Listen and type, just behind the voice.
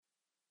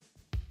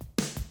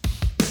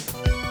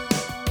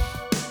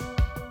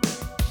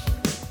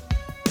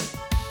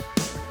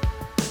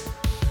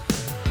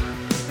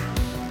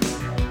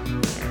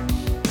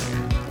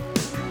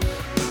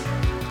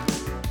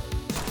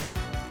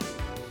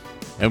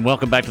And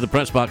welcome back to the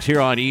Press Box here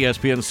on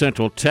ESPN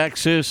Central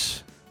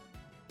Texas.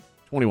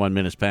 21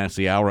 minutes past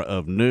the hour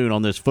of noon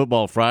on this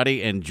Football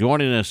Friday. And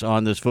joining us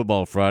on this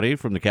Football Friday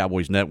from the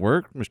Cowboys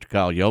Network, Mr.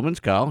 Kyle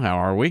Youmans. Kyle, how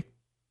are we?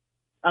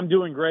 I'm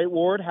doing great,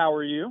 Ward. How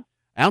are you?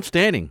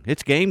 Outstanding.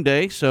 It's game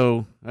day,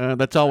 so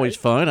that's always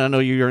fun. I know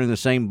you're in the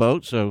same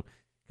boat, so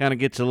kind of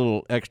gets a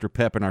little extra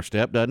pep in our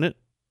step, doesn't it?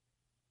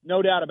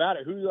 No doubt about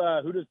it.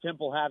 Who does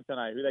Temple have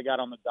tonight? Who they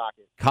got on the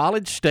docket?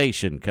 College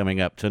Station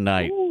coming up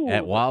tonight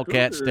at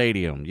Wildcat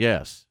Stadium.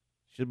 Yes.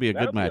 Should be a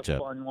good matchup. Be a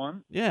fun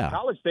one. Yeah.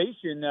 College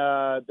Station,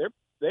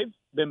 they've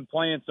been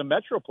playing some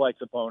Metroplex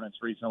opponents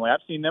recently.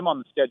 I've seen them on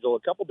the schedule a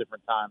couple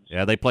different times.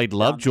 Yeah, they played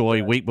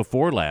Lovejoy week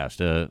before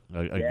last, a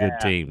good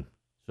team.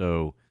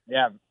 So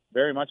yeah,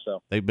 very much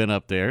so. They've been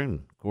up there, and,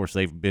 of course,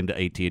 they've been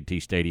to AT&T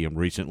Stadium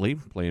recently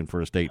playing for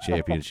a state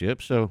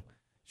championship. So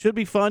should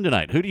be fun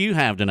tonight. Who do you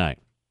have tonight?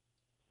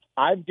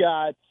 I've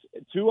got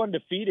two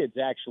undefeateds,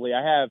 actually.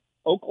 I have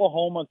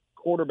Oklahoma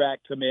quarterback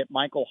commit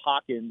Michael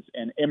Hawkins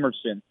and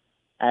Emerson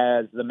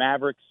as the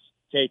Mavericks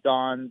take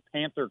on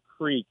Panther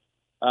Creek,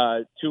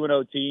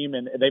 2-0 team.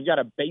 And they've got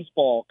a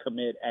baseball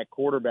commit at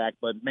quarterback.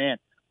 But, man,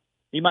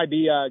 he might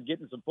be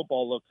getting some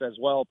football looks as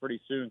well pretty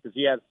soon because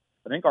he has,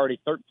 I think,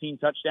 already 13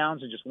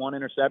 touchdowns and just one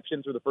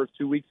interception through the first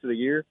 2 weeks of the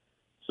year.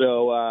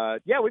 So,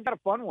 yeah, we've got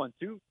a fun one.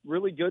 Two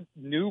really good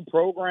new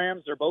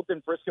programs. They're both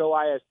in Frisco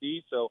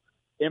ISD, so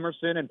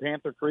Emerson and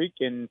Panther Creek,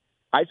 and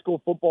high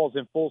school football is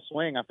in full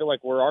swing. I feel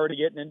like we're already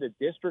getting into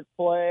district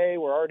play.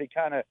 We're already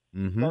kind of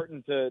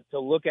starting to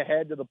look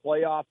ahead to the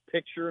playoff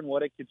picture and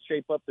what it could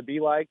shape up to be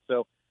like.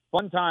 So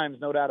fun times,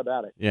 no doubt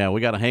about it. Yeah, we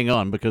got to hang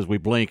on because we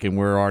blink and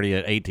we're already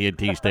at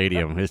AT&T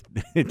Stadium.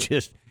 It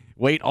just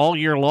wait all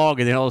year long,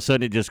 and then all of a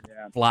sudden it just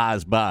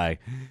flies by.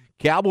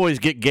 Cowboys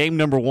get game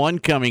number 1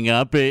 coming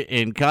up.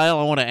 And, Kyle,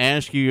 I want to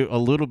ask you a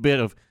little bit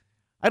of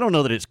 – I don't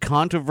know that it's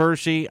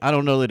controversy. I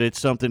don't know that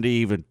it's something to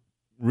even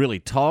really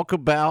talk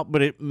about,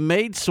 but it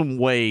made some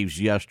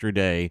waves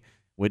yesterday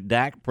with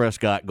Dak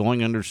Prescott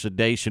going under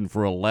sedation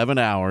for 11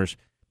 hours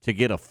to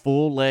get a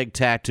full leg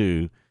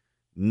tattoo.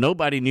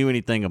 Nobody knew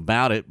anything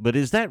about it, but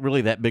is that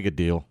really that big a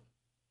deal?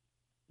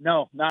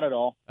 No, not at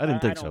all. I didn't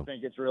think so. I don't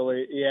think it's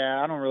really –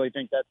 I don't really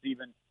think that's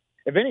even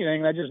 – if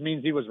anything, that just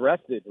means he was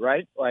rested,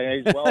 right? Like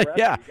he's well rested.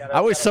 Yeah,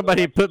 I wish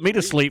somebody had put me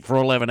to sleep for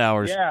 11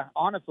 hours. Yeah,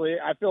 honestly,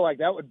 I feel like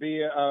that would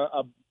be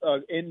a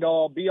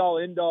end-all, be-all,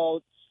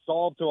 end-all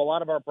solve to a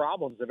lot of our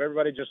problems if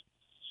everybody just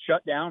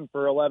shut down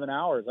for 11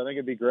 hours. I think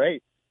it'd be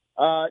great.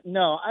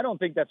 No, I don't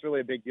think that's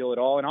really a big deal at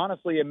all. And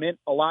honestly, it meant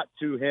a lot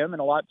to him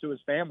and a lot to his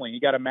family. He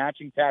got a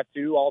matching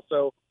tattoo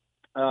also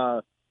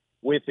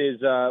with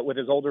his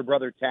older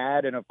brother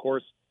Tad, and of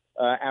course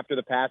after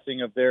the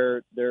passing of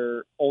their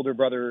older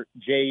brother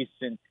Jace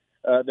and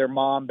their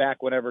mom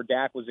back whenever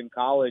Dak was in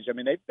college. I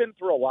mean, they've been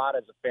through a lot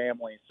as a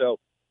family. So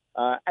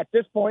at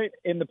this point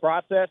in the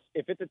process,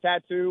 if it's a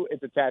tattoo,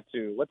 it's a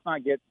tattoo. Let's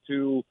not get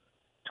too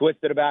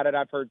twisted about it.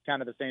 I've heard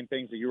kind of the same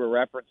things that you were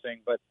referencing,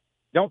 but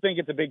don't think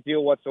it's a big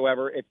deal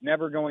whatsoever. It's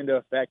never going to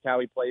affect how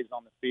he plays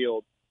on the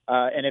field.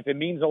 And if it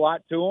means a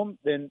lot to him,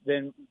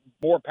 then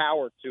more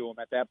power to him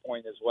at that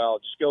point as well.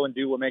 Just go and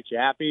do what makes you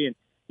happy. And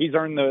he's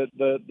earned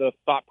the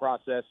thought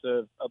process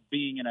of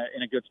being in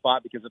a good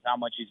spot because of how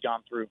much he's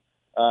gone through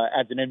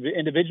as an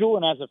individual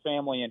and as a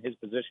family in his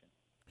position.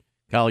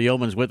 Kyle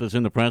Youmans with us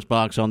in the press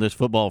box on this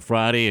Football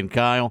Friday. And,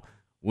 Kyle,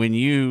 when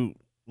you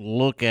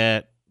look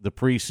at the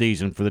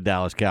preseason for the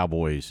Dallas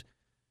Cowboys,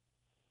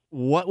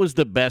 what was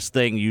the best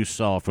thing you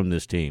saw from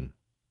this team?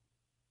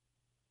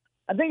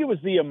 I think it was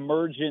the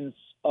emergence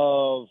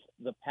of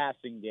the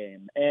passing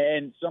game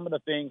and some of the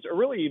things, or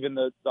really even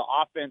the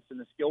offense and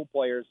the skill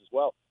players as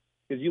well.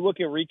 Because you look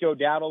at Rico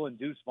Dowdle and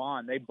Deuce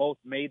Vaughn, they both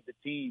made the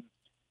team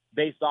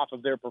based off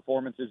of their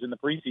performances in the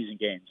preseason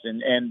games.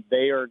 And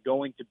they are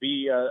going to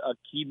be a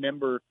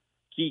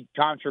key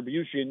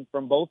contribution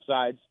from both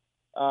sides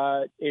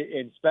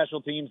in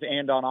special teams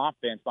and on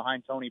offense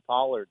behind Tony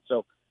Pollard.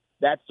 So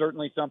that's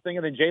certainly something.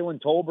 And then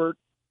Jalen Tolbert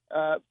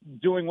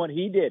doing what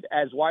he did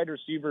as wide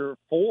receiver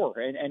 4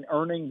 and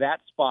earning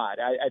that spot,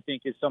 I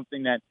think is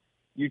something that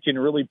you can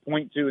really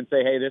point to and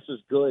say, hey, this is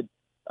good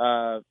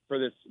for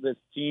this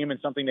team and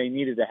something they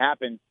needed to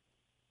happen.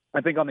 I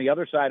think on the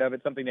other side of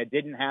it, something that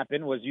didn't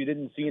happen was you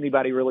didn't see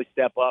anybody really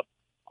step up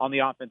on the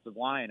offensive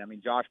line. I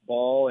mean, Josh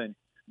Ball and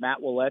Matt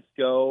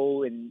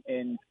Waletzko and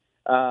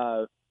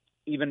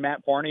even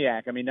Matt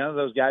Farniak. I mean, none of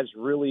those guys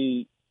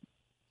really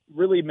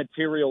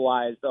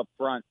materialized up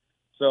front.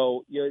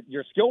 So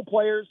your skill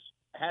players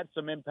had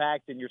some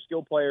impact, and your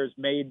skill players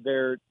made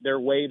their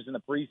waves in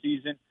the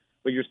preseason,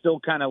 but you're still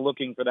kind of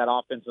looking for that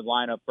offensive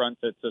line up front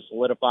to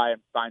solidify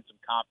and find some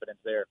confidence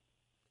there.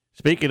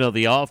 Speaking of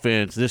the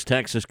offense, this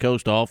Texas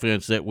Coast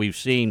offense that we've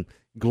seen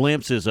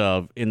glimpses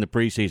of in the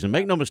preseason,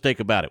 make no mistake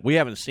about it, we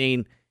haven't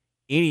seen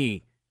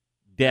any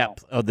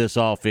depth of this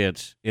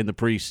offense in the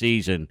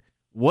preseason.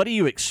 What do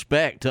you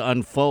expect to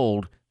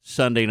unfold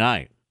Sunday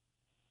night?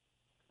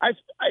 I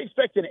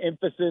expect an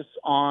emphasis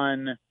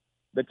on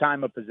the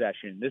time of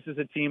possession. This is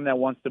a team that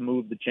wants to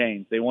move the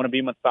chains. They want to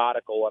be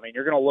methodical. I mean,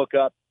 you're going to look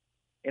up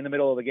in the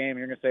middle of the game.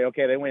 You're going to say,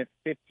 okay, they went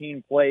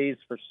 15 plays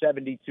for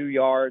 72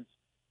 yards,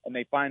 and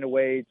they find a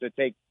way to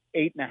take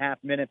 8.5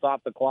 minutes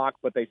off the clock,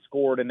 but they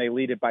scored and they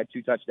lead it by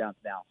 2 touchdowns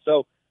now.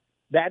 So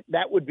that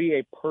would be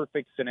a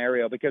perfect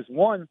scenario because,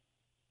 one,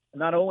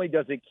 not only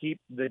does it keep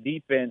the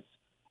defense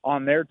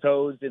on their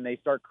toes and they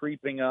start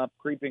creeping up,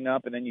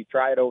 and then you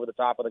try it over the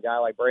top of a guy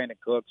like Brandon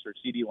Cooks or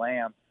CeeDee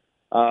Lamb,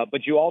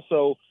 but you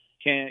also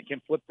can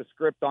flip the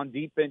script on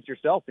defense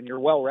yourself and you're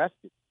well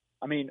rested.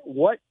 I mean,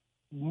 what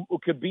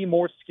could be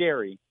more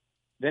scary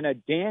than a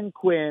Dan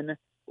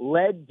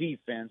Quinn-led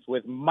defense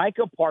with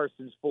Micah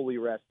Parsons fully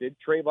rested,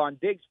 Trayvon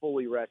Diggs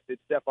fully rested,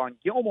 Stephon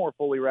Gilmore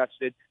fully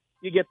rested?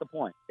 You get the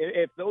point.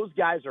 If those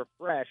guys are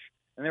fresh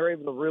and they're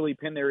able to really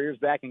pin their ears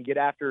back and get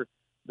after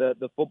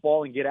the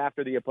football and get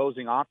after the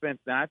opposing offense,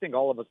 then I think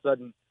all of a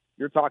sudden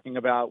you're talking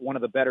about one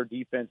of the better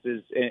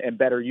defenses and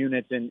better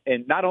units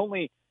and not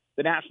only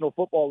the National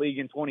Football League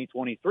in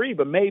 2023,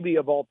 but maybe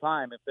of all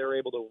time if they're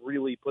able to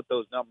really put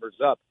those numbers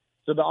up.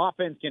 So the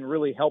offense can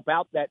really help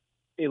out that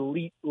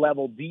elite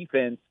level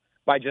defense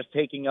by just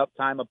taking up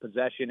time of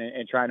possession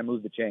and trying to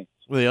move the chains.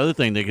 Well, the other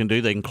thing they can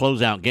do, they can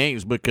close out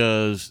games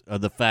because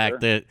of the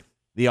fact that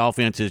the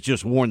offense has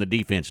just worn the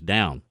defense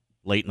down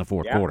late in the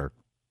fourth quarter.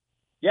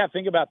 Yeah,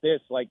 think about this.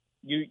 Like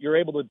you're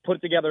able to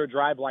put together a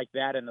drive like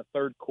that in the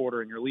third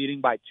quarter and you're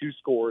leading by 2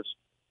 scores.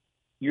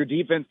 Your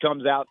defense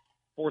comes out,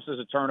 forces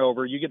a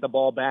turnover. You get the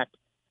ball back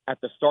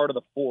at the start of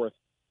the fourth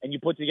and you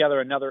put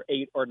together another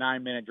 8 or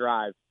 9 minute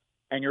drive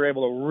and you're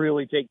able to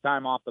really take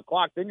time off the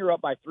clock. Then you're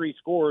up by 3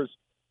 scores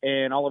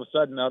and all of a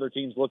sudden the other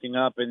team's looking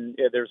up and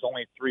there's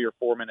only 3 or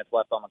 4 minutes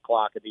left on the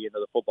clock at the end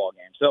of the football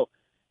game. So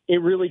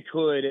it really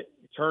could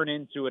turn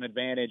into an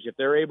advantage if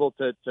they're able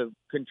to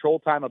control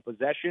time of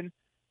possession.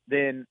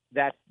 Then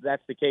that's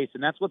the case,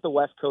 and that's what the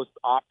West Coast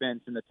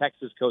offense and the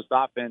Texas Coast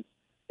offense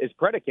is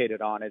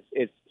predicated on.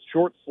 It's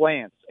short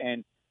slants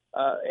and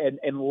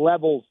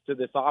levels to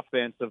this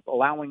offense of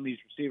allowing these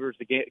receivers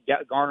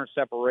to garner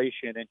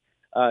separation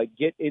and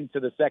get into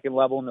the second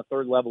level and the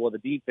third level of the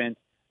defense.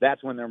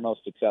 That's when they're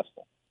most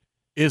successful.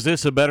 Is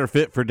this a better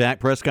fit for Dak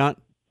Prescott?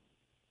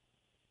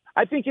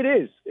 I think it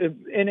is,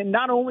 and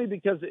not only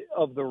because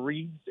of the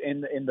reads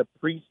and the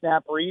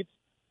pre-snap reads.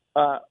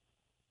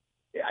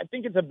 I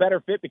think it's a better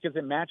fit because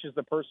it matches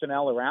the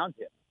personnel around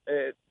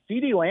him.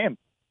 CeeDee Lamb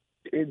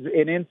is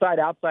an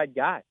inside-outside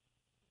guy.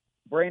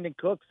 Brandon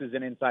Cooks is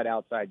an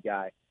inside-outside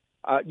guy.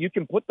 You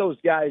can put those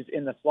guys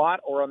in the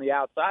slot or on the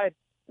outside,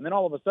 and then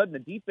all of a sudden the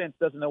defense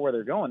doesn't know where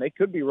they're going. They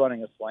could be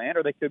running a slant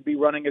or they could be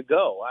running a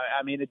go.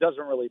 I mean, it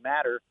doesn't really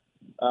matter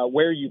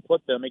where you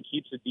put them. It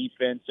keeps the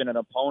defense and an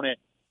opponent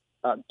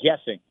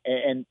guessing,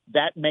 and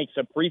that makes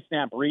a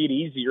pre-snap read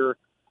easier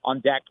on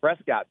Dak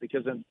Prescott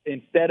because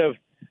instead of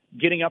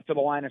getting up to the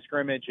line of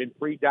scrimmage and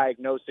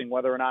pre-diagnosing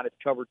whether or not it's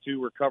cover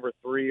 2 or cover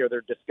 3 or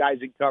they're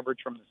disguising coverage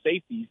from the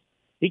safeties,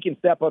 he can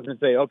step up and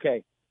say,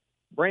 okay,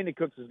 Brandon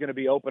Cooks is going to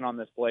be open on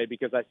this play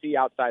because I see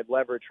outside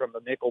leverage from the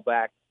nickel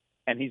back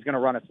and he's going to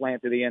run a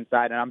slant to the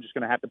inside and I'm just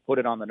going to have to put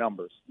it on the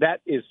numbers.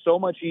 That is so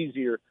much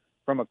easier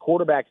from a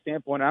quarterback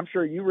standpoint. And I'm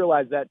sure you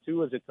realize that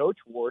too as a coach,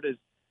 Ward, is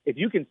if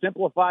you can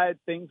simplify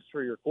things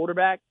for your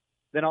quarterback,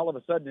 then all of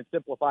a sudden it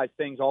simplifies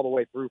things all the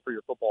way through for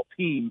your football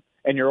team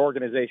and your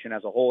organization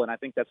as a whole. And I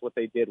think that's what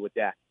they did with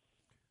Dak.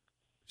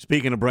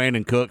 Speaking of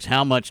Brandon Cooks,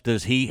 how much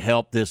does he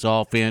help this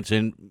offense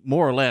and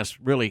more or less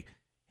really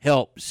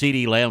help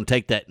CeeDee Lamb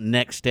take that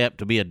next step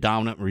to be a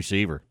dominant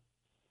receiver?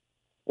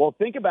 Well,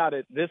 think about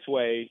it this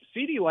way.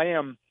 CeeDee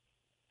Lamb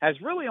has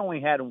really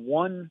only had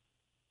one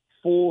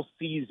full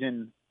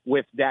season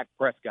with Dak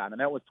Prescott, and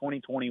that was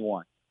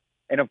 2021.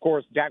 And, of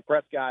course, Dak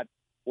Prescott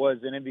was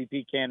an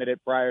MVP candidate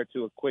prior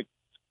to a quick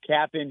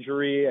calf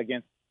injury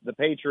against the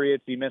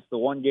Patriots. He missed the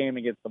one game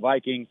against the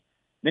Vikings.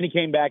 Then he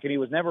came back, and he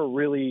was never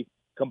really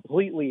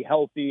completely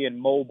healthy and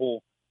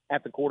mobile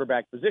at the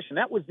quarterback position.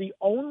 That was the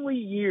only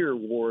year,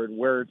 Ward,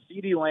 where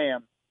CeeDee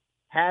Lamb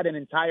had an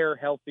entire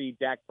healthy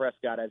Dak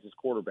Prescott as his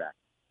quarterback,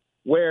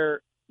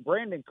 where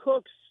Brandon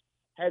Cooks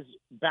has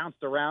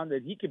bounced around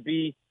and he could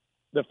be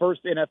the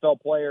first NFL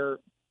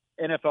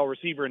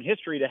receiver in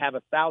history to have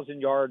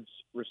 1,000 yards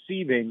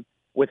receiving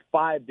with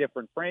 5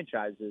 different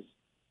franchises.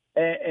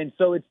 And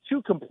so it's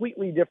 2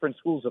 completely different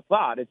schools of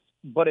thought.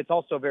 But it's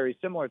also very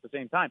similar at the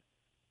same time.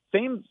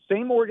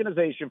 Same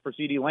organization for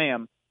CeeDee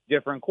Lamb,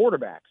 different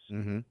quarterbacks.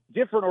 Mm-hmm.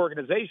 Different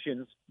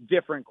organizations,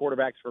 different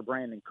quarterbacks for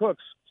Brandon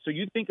Cooks. So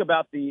you think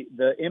about the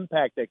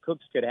impact that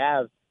Cooks could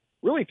have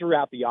really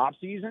throughout the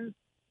offseason.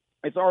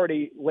 It's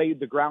already laid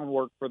the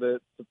groundwork for the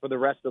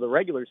rest of the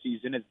regular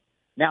season. And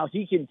now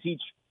he can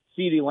teach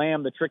CeeDee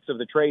Lamb the tricks of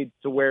the trade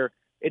to where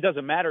it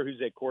doesn't matter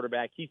who's at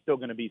quarterback, he's still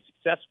going to be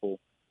successful.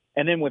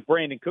 And then with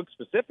Brandon Cooks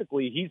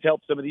specifically, he's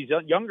helped some of these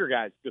younger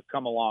guys to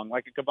come along,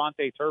 like a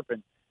Kavontae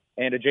Turpin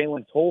and a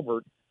Jalen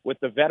Tolbert, with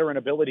the veteran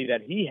ability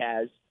that he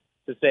has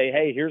to say,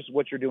 hey, here's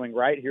what you're doing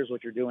right, here's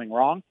what you're doing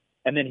wrong.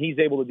 And then he's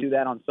able to do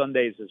that on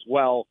Sundays as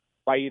well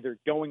by either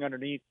going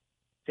underneath,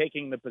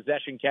 taking the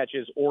possession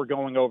catches, or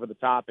going over the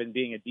top and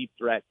being a deep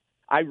threat.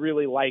 I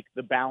really like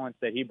the balance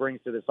that he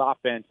brings to this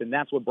offense, and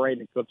that's what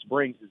Brandon Cooks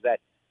brings, is that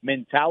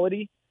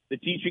mentality, the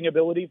teaching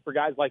ability for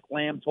guys like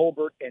Lamb,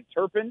 Tolbert, and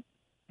Turpin,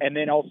 and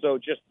then also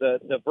just the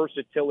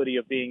versatility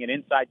of being an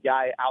inside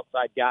guy,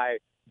 outside guy,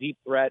 deep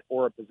threat,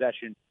 or a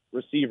possession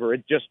receiver.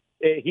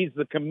 He's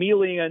the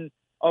chameleon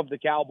of the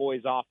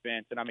Cowboys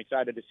offense, and I'm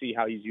excited to see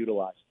how he's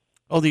utilized.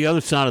 Oh, the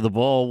other side of the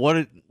ball,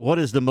 what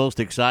is the most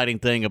exciting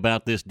thing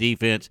about this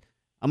defense?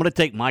 I'm going to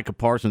take Micah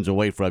Parsons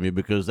away from you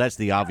because that's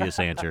the obvious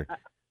answer.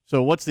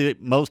 So what's the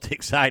most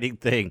exciting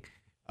thing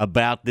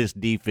about this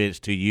defense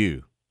to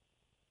you?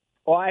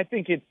 Well, I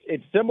think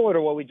it's similar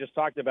to what we just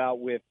talked about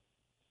with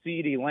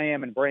CeeDee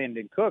Lamb and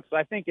Brandon Cooks.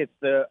 I think it's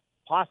the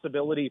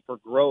possibility for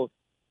growth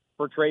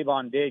for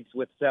Trayvon Diggs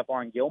with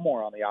Stephon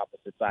Gilmore on the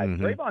opposite side.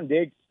 Mm-hmm. Trayvon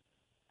Diggs,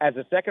 as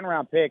a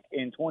second-round pick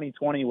in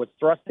 2020, was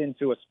thrust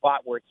into a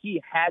spot where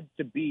he had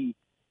to be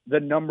the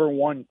number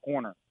one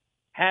corner.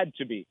 Had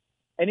to be.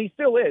 And he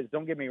still is,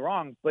 don't get me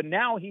wrong, but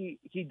now he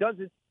does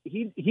it.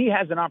 He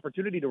has an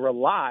opportunity to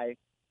rely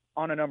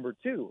on a number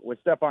two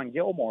with Stephon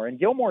Gilmore. And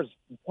Gilmore's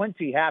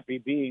plenty happy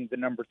being the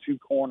number two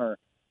corner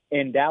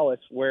in Dallas,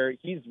 where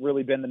he's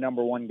really been the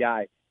number one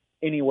guy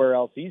anywhere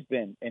else he's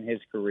been in his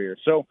career.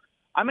 So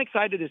I'm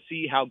excited to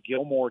see how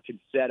Gilmore can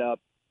set up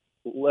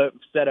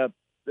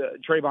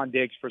Trayvon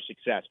Diggs for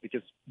success,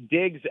 because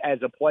Diggs as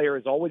a player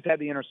has always had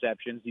the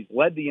interceptions. He's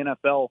led the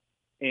NFL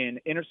in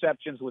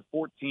interceptions with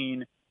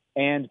 14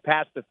 and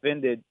passes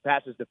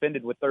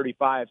defended with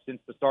 35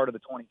 since the start of the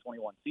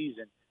 2021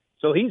 season.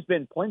 So he's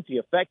been plenty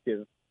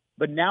effective.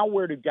 But now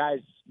where do guys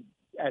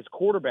as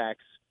quarterbacks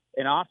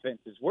and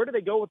offenses, where do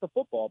they go with the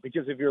football?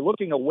 Because if you're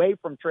looking away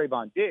from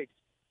Trayvon Diggs,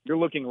 you're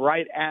looking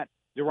right at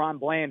Deron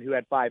Bland, who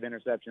had 5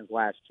 interceptions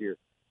last year.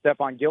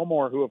 Stephon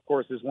Gilmore, who, of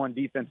course, has won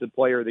Defensive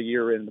Player of the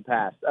Year in the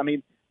past. I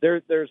mean,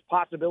 there's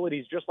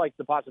possibilities, just like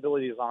the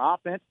possibilities on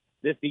offense.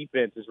 This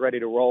defense is ready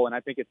to roll, and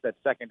I think it's that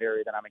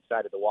secondary that I'm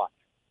excited to watch.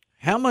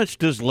 How much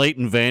does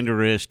Leighton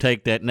Vander Esch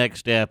take that next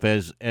step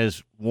as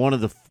one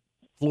of the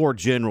floor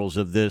generals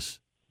of this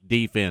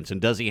defense, and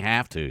does he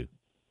have to?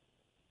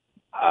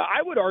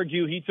 I would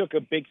argue he took a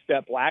big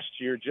step last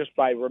year just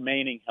by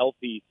remaining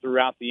healthy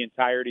throughout the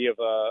entirety of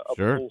a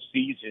full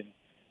season.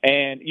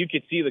 And you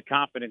could see the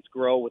confidence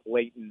grow with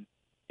Leighton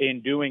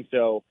in doing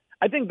so.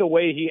 I think the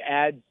way he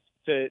adds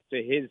to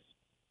his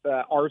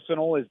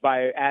arsenal is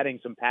by adding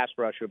some pass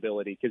rush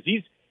ability, because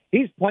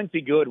he's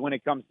plenty good when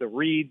it comes to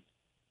reads,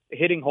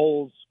 hitting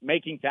holes,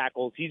 making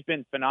tackles. He's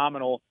been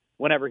phenomenal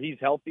whenever he's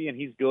healthy and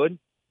he's good.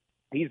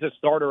 He's a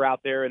starter out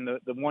there and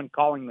the one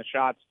calling the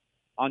shots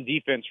on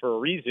defense for a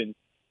reason.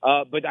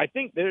 But I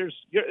think there's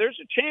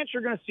a chance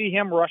you're going to see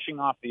him rushing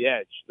off the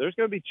edge. There's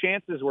going to be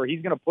chances where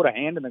he's going to put a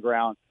hand in the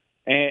ground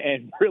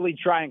and really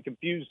try and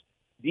confuse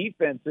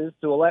defenses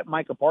to let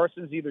Micah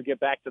Parsons either get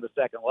back to the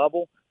second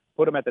level,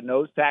 put him at the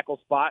nose tackle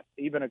spot,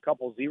 even a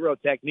couple zero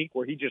technique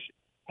where he just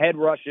head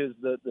rushes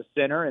the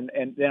center,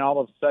 and then all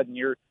of a sudden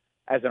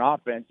as an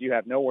offense, you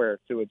have nowhere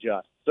to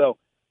adjust. So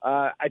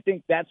I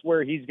think that's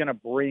where he's going to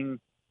bring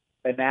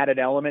an added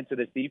element to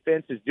this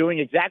defense, is doing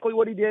exactly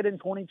what he did in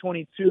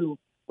 2022,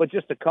 but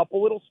just a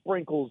couple little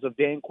sprinkles of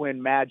Dan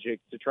Quinn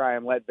magic to try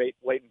and let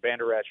Leighton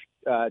Vander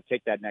Esch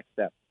take that next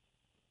step.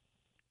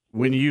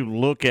 When you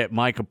look at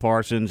Micah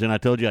Parsons, and I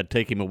told you I'd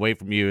take him away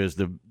from you as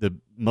the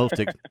most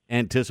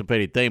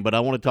anticipated thing, but I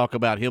want to talk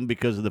about him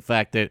because of the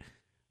fact that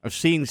I've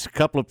seen a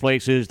couple of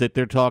places that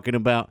they're talking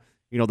about,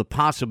 the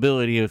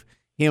possibility of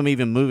him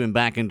even moving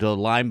back into a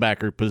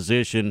linebacker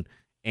position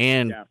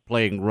and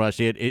playing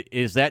rush.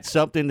 Is that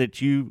something that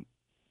you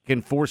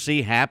can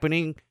foresee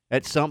happening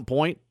at some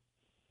point?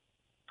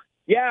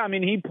 Yeah, I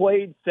mean, he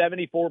played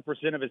 74%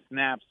 of his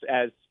snaps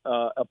as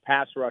a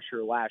pass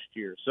rusher last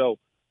year. So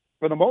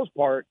for the most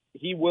part,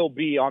 he will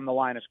be on the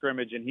line of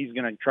scrimmage, and he's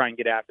going to try and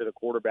get after the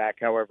quarterback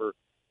however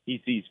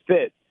he sees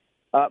fit.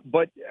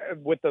 But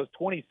with those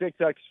 26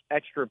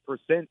 extra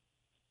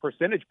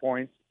percentage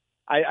points,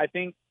 I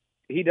think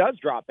he does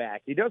drop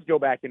back. He does go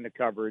back into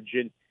coverage,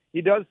 and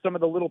he does some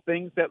of the little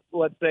things that,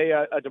 let's say,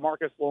 a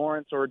DeMarcus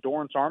Lawrence or a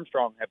Dorrance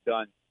Armstrong have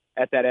done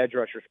at that edge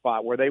rusher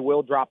spot, where they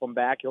will drop him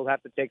back. He'll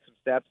have to take some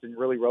steps and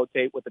really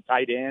rotate with the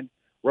tight end,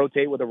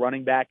 rotate with a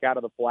running back out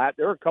of the flat.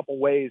 There are a couple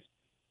ways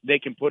they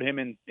can put him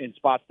in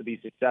spots to be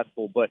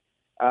successful. But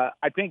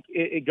I think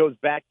it goes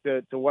back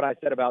to what I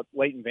said about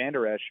Leighton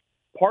Vander Esch.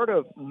 Part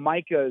of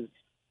Micah's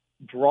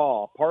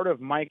draw, part of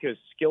Micah's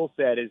skill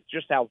set is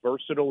just how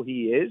versatile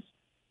he is,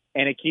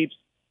 and it keeps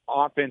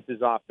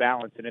offenses off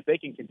balance. And if they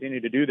can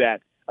continue to do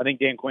that, I think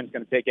Dan Quinn's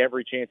going to take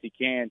every chance he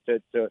can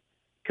to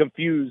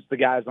confuse the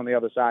guys on the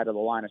other side of the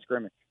line of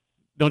scrimmage.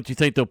 Don't you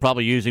think they'll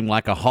probably use him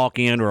like a hawk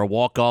end or a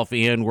walk-off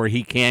end where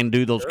he can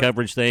do those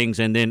coverage things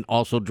and then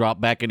also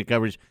drop back into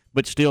coverage,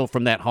 but still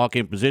from that hawk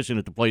end position,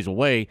 if the play's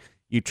away,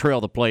 you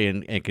trail the play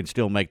and can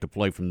still make the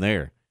play from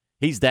there.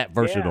 He's that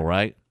versatile,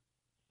 right?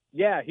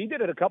 Yeah, he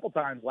did it a couple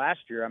times last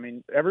year. I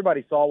mean,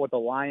 everybody saw what the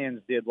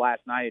Lions did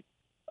last night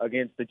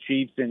against the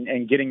Chiefs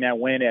and getting that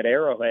win at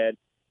Arrowhead.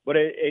 But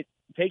it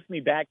takes me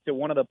back to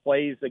one of the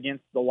plays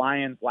against the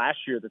Lions last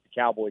year that the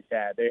Cowboys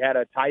had. They had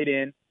a tight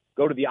end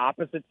go to the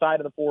opposite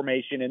side of the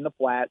formation in the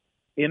flat,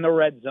 in the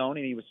red zone,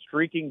 and he was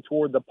streaking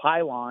toward the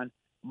pylon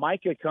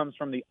Micah comes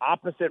from the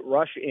opposite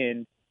rush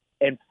end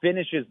and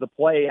finishes the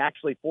play,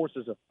 actually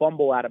forces a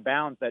fumble out of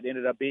bounds that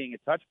ended up being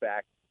a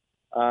touchback.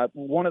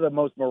 One of the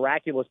most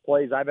miraculous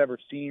plays I've ever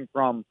seen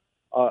from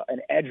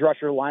an edge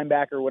rusher,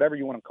 linebacker, whatever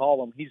you want to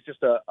call him. He's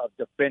just a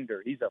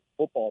defender. He's a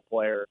football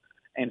player.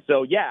 And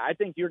so, yeah, I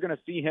think you're going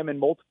to see him in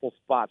multiple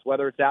spots,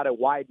 whether it's out at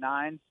wide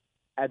nines,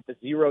 at the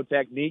zero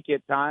technique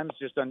at times,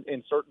 just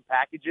in certain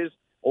packages,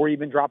 or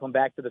even drop him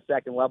back to the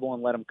second level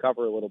and let him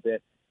cover a little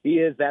bit. He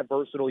is that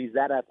versatile. He's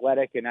that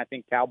athletic, and I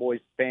think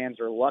Cowboys fans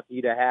are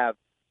lucky to have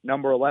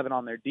number 11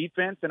 on their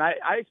defense. And I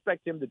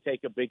expect him to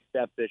take a big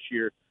step this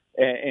year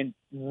and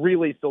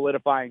really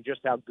solidifying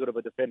just how good of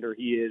a defender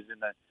he is in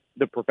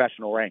the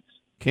professional ranks.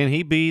 Can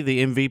he be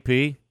the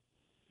MVP?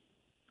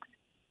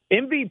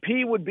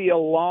 MVP would be a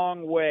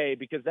long way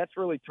because that's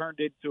really turned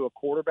into a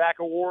quarterback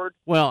award.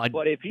 Well,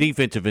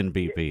 defensive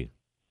MVP.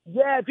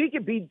 Yeah, if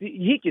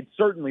he could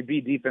certainly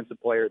be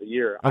Defensive Player of the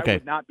Year. Okay. I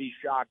would not be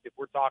shocked if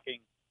we're talking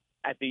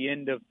at the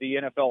end of the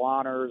NFL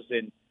honors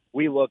and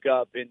we look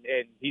up and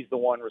he's the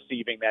one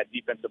receiving that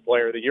Defensive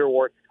Player of the Year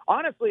award.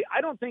 Honestly,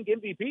 I don't think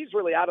MVP is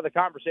really out of the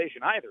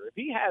conversation either. If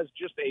he has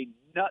just a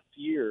nuts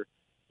year,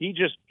 he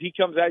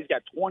comes out, he's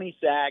got 20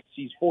 sacks,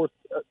 he's forced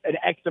an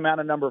X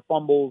amount of number of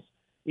fumbles,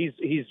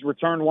 he's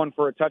returned one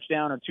for a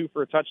touchdown or two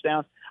for a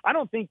touchdown. I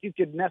don't think you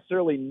could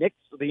necessarily nix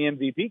the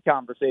MVP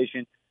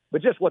conversation,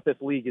 but just what this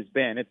league has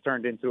been, it's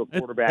turned into a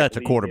quarterback. That's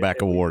a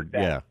quarterback award,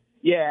 yeah.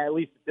 Yeah, at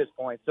least at this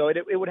point. So it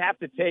would have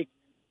to take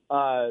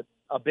a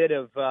bit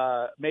of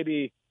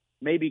maybe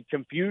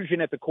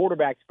confusion at the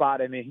quarterback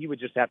spot, and then he would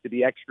just have to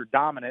be extra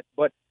dominant.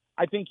 But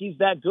I think he's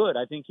that good.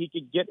 I think he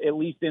could get at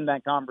least in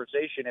that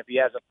conversation if he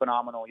has a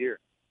phenomenal year.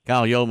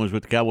 Kyle Youmans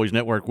with the Cowboys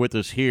Network with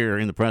us here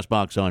in the press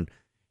box on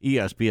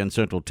ESPN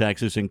Central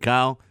Texas. And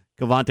Kyle,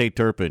 Kevontae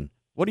Turpin,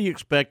 what are you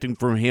expecting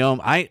from him?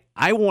 I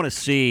want to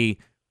see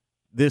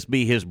this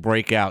be his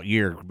breakout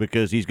year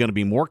because he's going to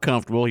be more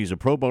comfortable. He's a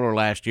Pro Bowler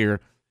last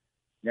year.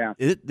 Yeah,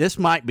 this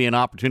might be an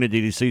opportunity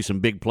to see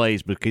some big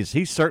plays because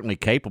he's certainly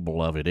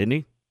capable of it, isn't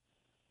he?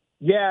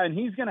 Yeah, and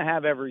he's going to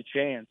have every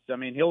chance. I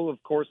mean, he'll,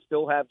 of course,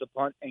 still have the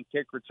punt and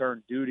kick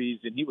return duties,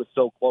 and he was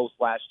so close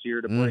last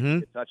year to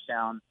breaking a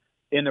touchdown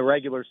in the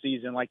regular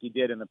season like he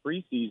did in the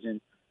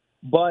preseason.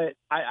 But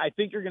I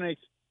think you're going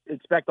to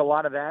expect a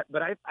lot of that.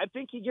 But I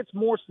think he gets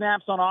more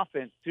snaps on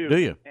offense, too. Do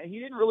you? And he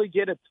didn't really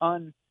get a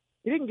ton.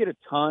 He didn't get a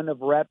ton of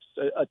reps,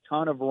 a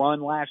ton of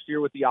run last year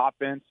with the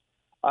offense.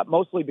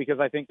 Mostly because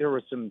I think there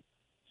was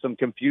some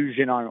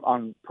confusion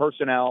on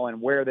personnel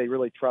and where they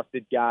really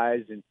trusted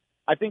guys. And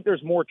I think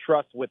there's more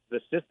trust with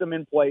the system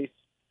in place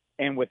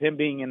and with him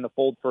being in the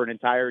fold for an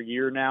entire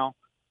year now.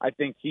 I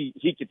think he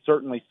could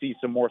certainly see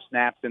some more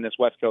snaps in this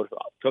West Coast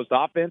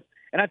offense.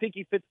 And I think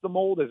he fits the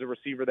mold as a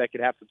receiver that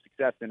could have some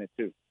success in it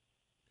too.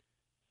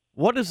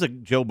 What does the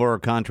Joe Burrow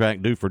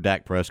contract do for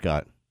Dak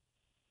Prescott?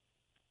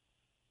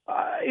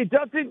 It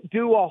doesn't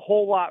do a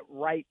whole lot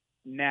right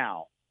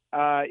now.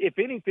 If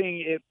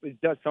anything,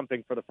 it does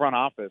something for the front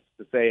office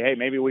to say, hey,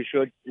 maybe we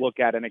should look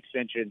at an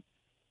extension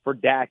for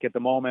Dak at the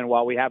moment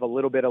while we have a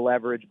little bit of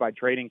leverage by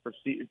trading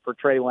for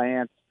Trey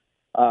Lance.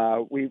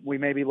 We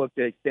maybe look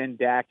to extend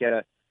Dak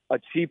at a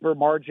cheaper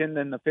margin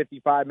than the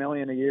 $55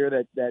 million a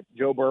year that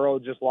Joe Burrow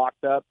just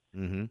locked up.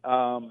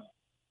 Mm-hmm.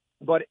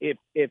 But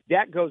if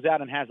Dak goes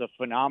out and has a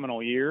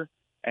phenomenal year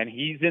and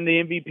he's in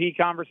the MVP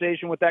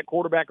conversation with that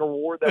quarterback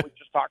award that we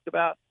just talked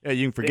about, yeah,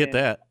 you can forget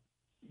that.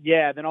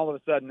 Yeah, then all of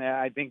a sudden,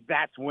 I think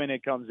that's when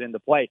it comes into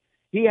play.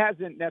 He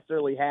hasn't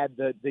necessarily had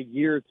the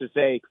year to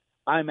say,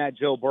 I'm at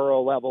Joe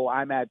Burrow level,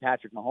 I'm at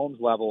Patrick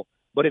Mahomes level.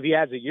 But if he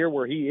has a year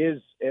where he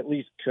is at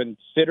least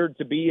considered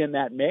to be in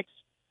that mix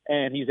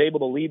and he's able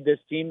to lead this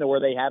team to where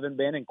they haven't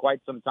been in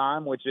quite some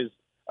time, which is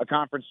a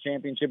conference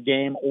championship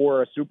game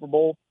or a Super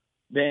Bowl,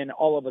 then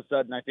all of a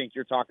sudden I think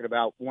you're talking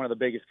about one of the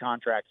biggest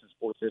contracts in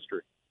sports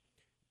history.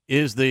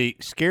 Is the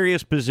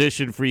scariest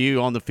position for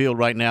you on the field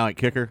right now at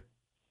kicker?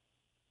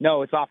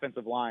 No, it's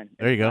offensive line.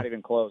 There you go. Not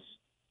even close.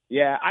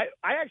 Yeah, I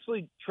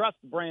actually trust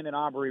Brandon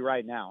Aubrey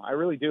right now. I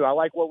really do. I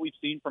like what we've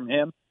seen from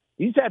him.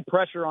 He's had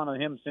pressure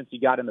on him since he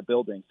got in the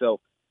building. So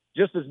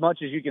just as much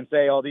as you can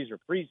say, oh, these are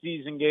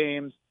preseason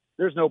games,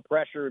 there's no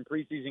pressure in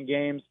preseason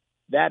games,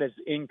 that is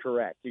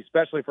incorrect,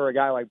 especially for a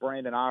guy like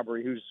Brandon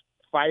Aubrey who's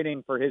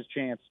fighting for his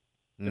chance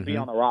to be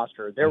on the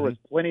roster. There was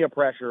plenty of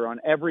pressure on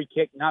every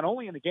kick, not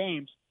only in the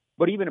games,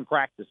 but even in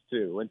practice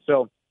too. And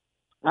so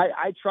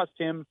I trust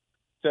him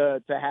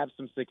to have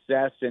some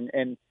success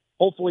and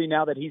hopefully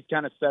now that he's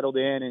kind of settled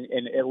in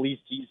and at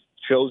least he's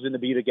chosen to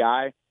be the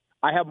guy,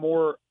 I have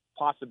more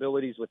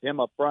possibilities with him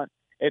up front.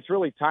 It's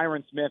really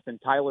Tyron Smith and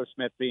Tyler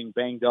Smith being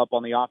banged up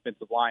on the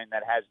offensive line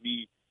that has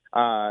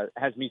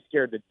me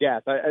scared to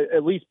death.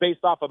 At least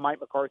based off of Mike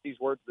McCarthy's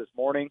words this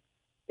morning,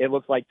 it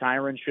looks like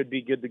Tyron should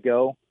be good to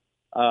go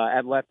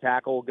at left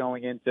tackle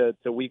going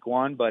into week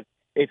one. But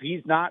if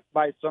he's not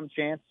by some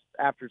chance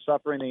after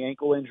suffering the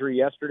ankle injury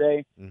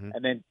yesterday,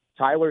 and then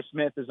Tyler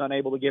Smith is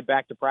unable to get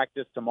back to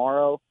practice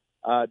tomorrow,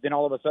 then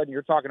all of a sudden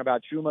you're talking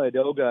about Chuma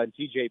Edoga and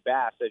TJ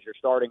Bass as your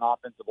starting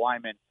offensive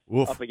lineman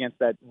up against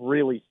that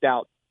really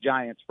stout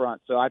Giants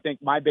front. So I think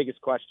my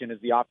biggest question is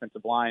the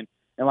offensive line.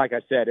 And like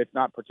I said, it's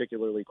not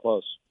particularly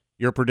close.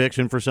 Your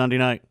prediction for Sunday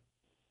night?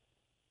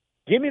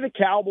 Give me the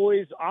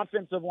Cowboys,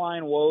 offensive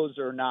line woes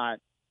or not,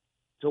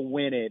 to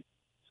win it.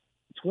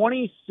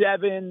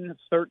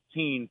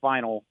 27-13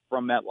 final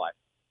from MetLife.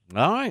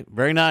 All right.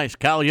 Very nice.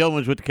 Kyle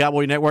Youmans with the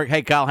Cowboy Network.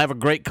 Hey, Kyle, have a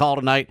great call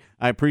tonight.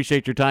 I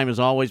appreciate your time as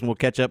always, and we'll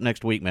catch up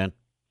next week, man.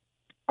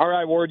 All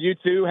right, Ward, you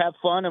too. Have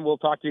fun, and we'll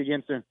talk to you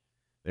again soon.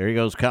 There he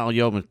goes, Kyle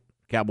Youmans,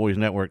 Cowboys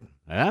Network.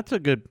 That's a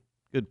good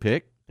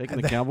pick,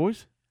 taking the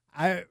Cowboys.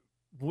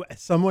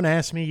 Someone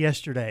asked me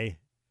yesterday,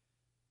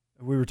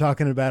 we were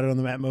talking about it on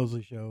the Matt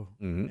Mosley show,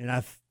 and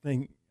I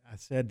think I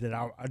said that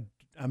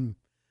I'm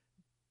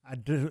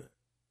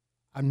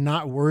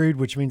not worried,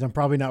 which means I'm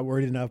probably not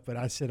worried enough, but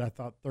I said I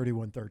thought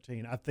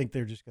 31-13. I think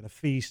they're just going to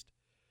feast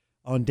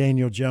on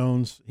Daniel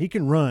Jones. He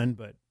can run,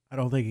 but I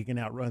don't think he can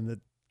outrun the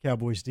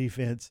Cowboys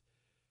defense.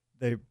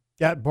 They've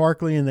got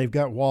Barkley and they've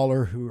got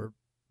Waller, who are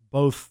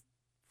both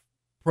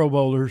Pro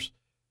Bowlers,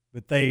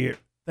 but they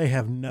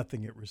have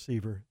nothing at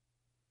receiver.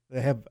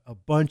 They have a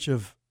bunch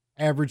of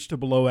average to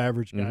below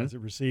average guys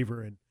at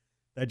receiver, and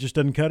that just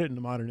doesn't cut it in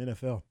the modern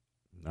NFL.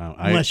 No,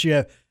 Unless you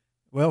have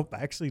 – well,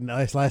 actually,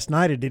 last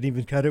night it didn't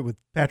even cut it with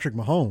Patrick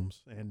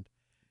Mahomes. And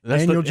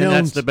Daniel Jones.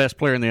 And that's the best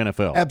player in the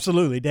NFL.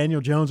 Absolutely. Daniel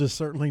Jones is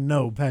certainly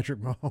no Patrick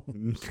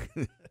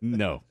Mahomes.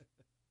 No.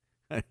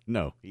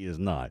 No, he is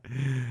not.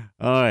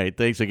 All right.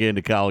 Thanks again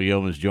to Kyle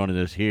Youmans joining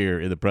us here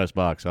in the press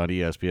box on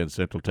ESPN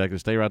Central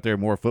Texas. Stay right there.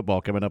 More football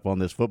coming up on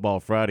this Football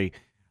Friday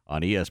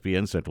on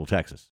ESPN Central Texas.